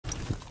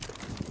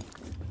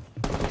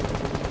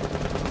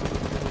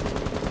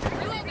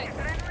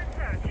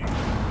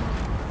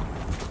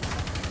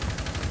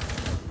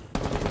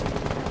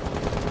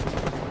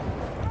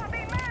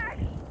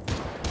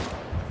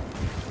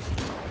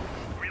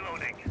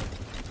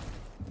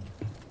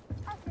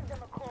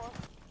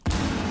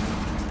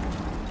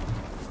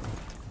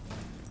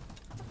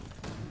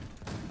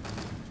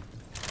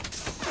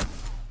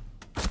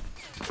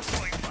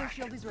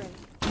is ready.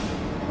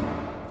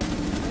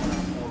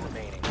 4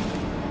 remaining.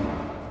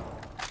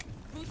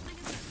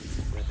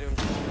 Resume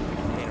the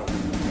container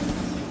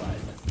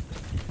utilized.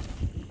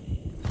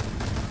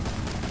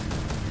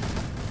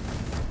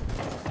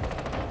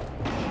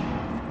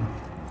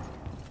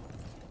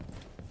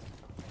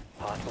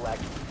 Hostile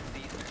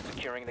activity. Cease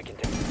securing the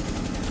container.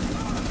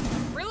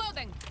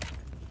 Reloading.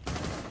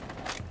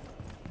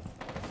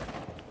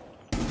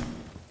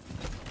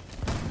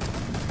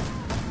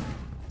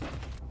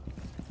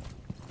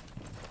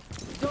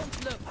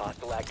 Don't look.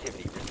 Hostile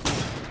activity.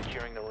 Resume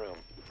securing the room.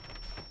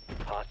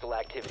 Hostile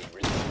activity.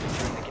 Resume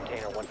securing the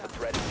container once the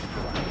threat is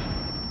neutralized.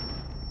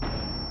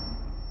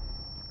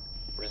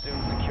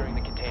 Resume securing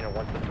the container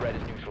once the threat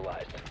is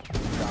neutralized.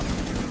 Stop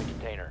securing the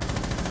container.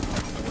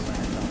 The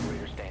last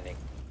operator standing.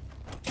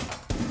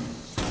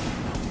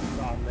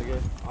 Nah,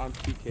 nigga, I'm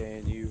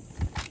PKing you.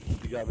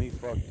 You got me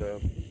fucked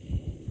up.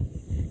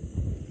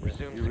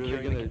 Resume You're really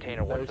securing the gonna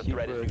container once the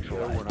threat is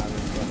neutralized. when I'm in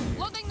front of you.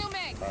 Loading new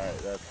mag. Alright,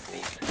 that's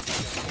Cease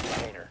securing the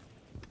container.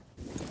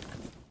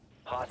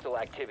 Hostile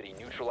activity.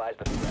 Neutralize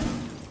the threat.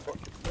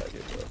 fucking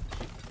faggot,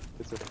 bro.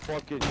 It's a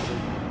fucking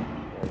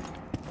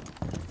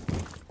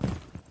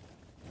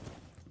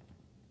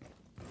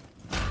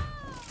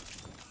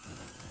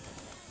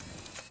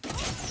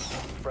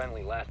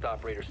Friendly. Last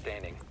operator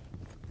standing.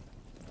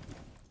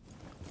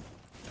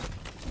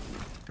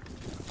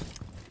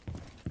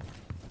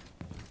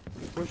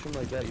 You push him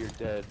like that, you're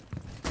dead.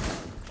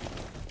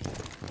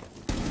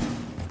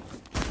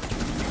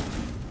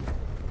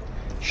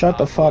 Shut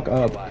the fuck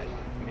up.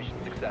 Mission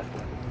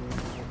successful.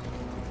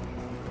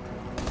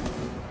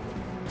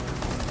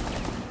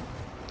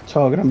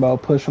 Talking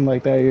about pushing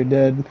like that, you're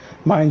dead.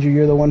 Mind you,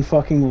 you're the one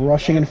fucking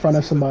rushing in front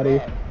of somebody.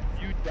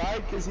 You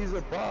died because he's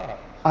a bot.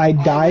 I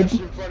died?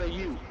 rushed in front of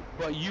you,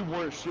 but you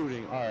weren't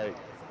shooting. Alright,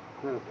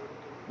 cool.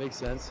 Makes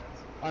sense.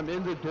 I'm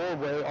in the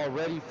doorway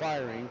already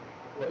firing,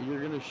 but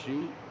you're gonna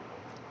shoot?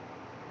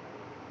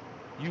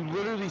 You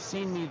literally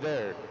seen me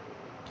there.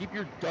 Keep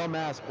your dumb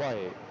ass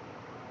quiet.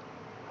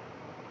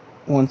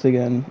 Once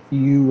again,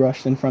 you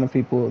rushed in front of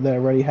people that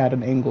already had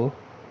an angle.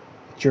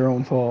 It's your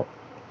own fault.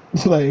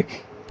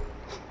 Like,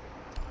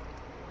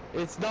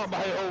 It's not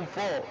my own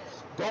fault.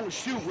 Don't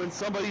shoot when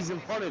somebody's in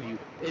front of you.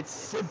 It's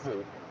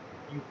simple.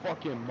 You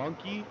fucking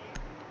monkey.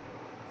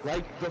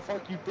 Like the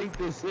fuck you think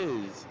this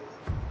is?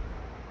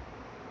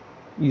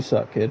 you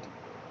suck, kid.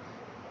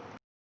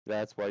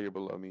 That's why you're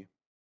below me.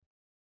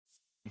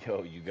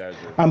 Yo, you guys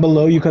are. I'm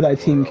below you because I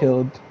team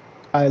killed.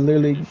 I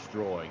literally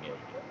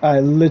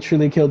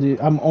killed you.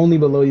 I'm only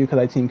below you because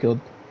I team killed.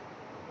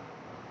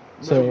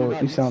 So you're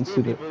not. you sound You'd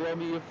still be stupid. below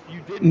me if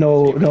you didn't.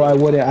 No, You'd be no, I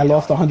below wouldn't. I me.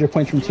 lost 100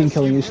 points from team Yes,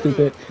 killing, you you would.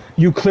 stupid.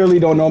 You clearly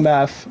don't know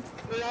math.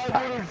 Then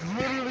I would have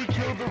literally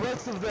killed the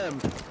rest of them.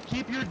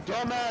 Keep your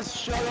dumb ass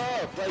shut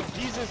up. Like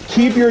Jesus Christ.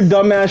 Keep your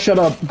dumb ass shut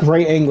up.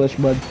 Great English,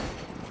 bud.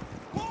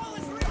 Wall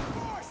is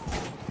reinforced.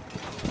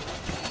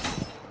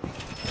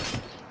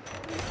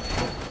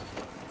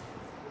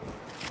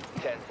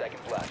 10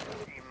 seconds left.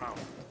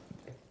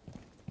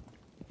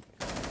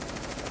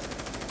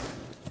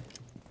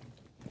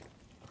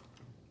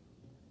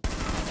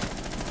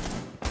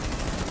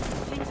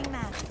 Changing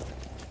mag.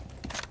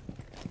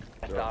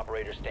 Last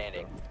operator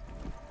standing.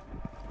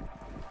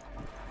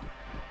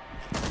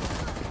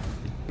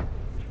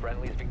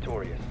 Friendly's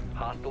victorious.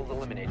 Hostiles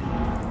eliminated.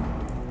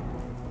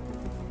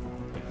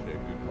 Good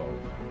call.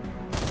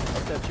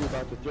 I thought you were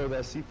about to throw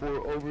that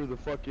C4 over the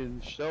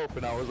fucking shelf,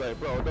 and I was like,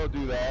 bro, don't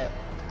do that.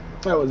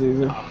 That was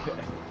easy.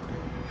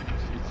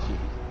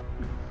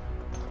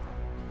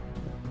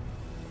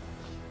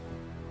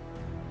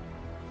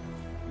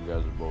 You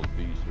guys are both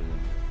beasts, man.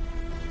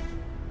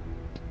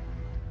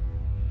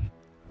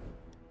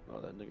 Oh,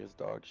 that nigga's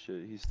dog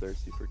shit. He's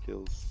thirsty for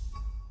kills.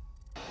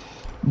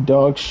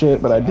 Dog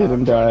shit, but I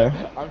didn't die.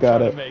 I'm Got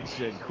trying it. to make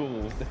shit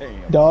cool.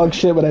 Damn. Dog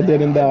shit, but I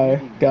didn't die.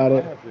 Got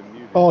it. I have been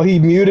muted. Oh, he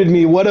muted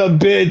me. What a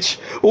bitch.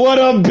 What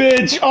a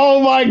bitch. Oh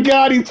my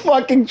god, he's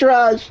fucking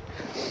trash.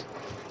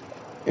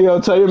 Yo,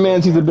 tell your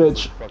mans he's a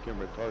bitch. Fucking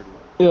retarded.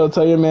 Yo,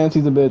 tell your mans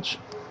he's a bitch.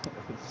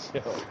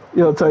 Yo,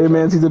 Yo, tell your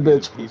mans he's a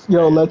bitch.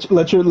 Yo,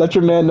 let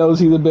your man knows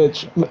he's a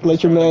bitch.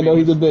 Let your man know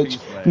he's a bitch.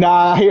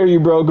 Nah, I hear you,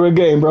 bro. Good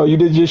game, bro. You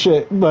did your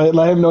shit, but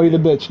let him know he's a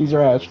bitch. He's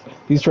trash.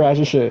 He's trash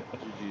as shit.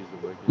 GG's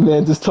the wicked.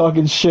 Man, just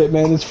talking shit,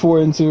 man. It's 4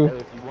 and 2. Hey,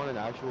 if you want an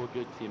actual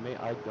good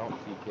teammate, I don't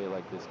PK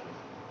like this kid.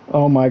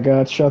 Oh my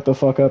god, shut the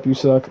fuck up, you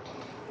suck.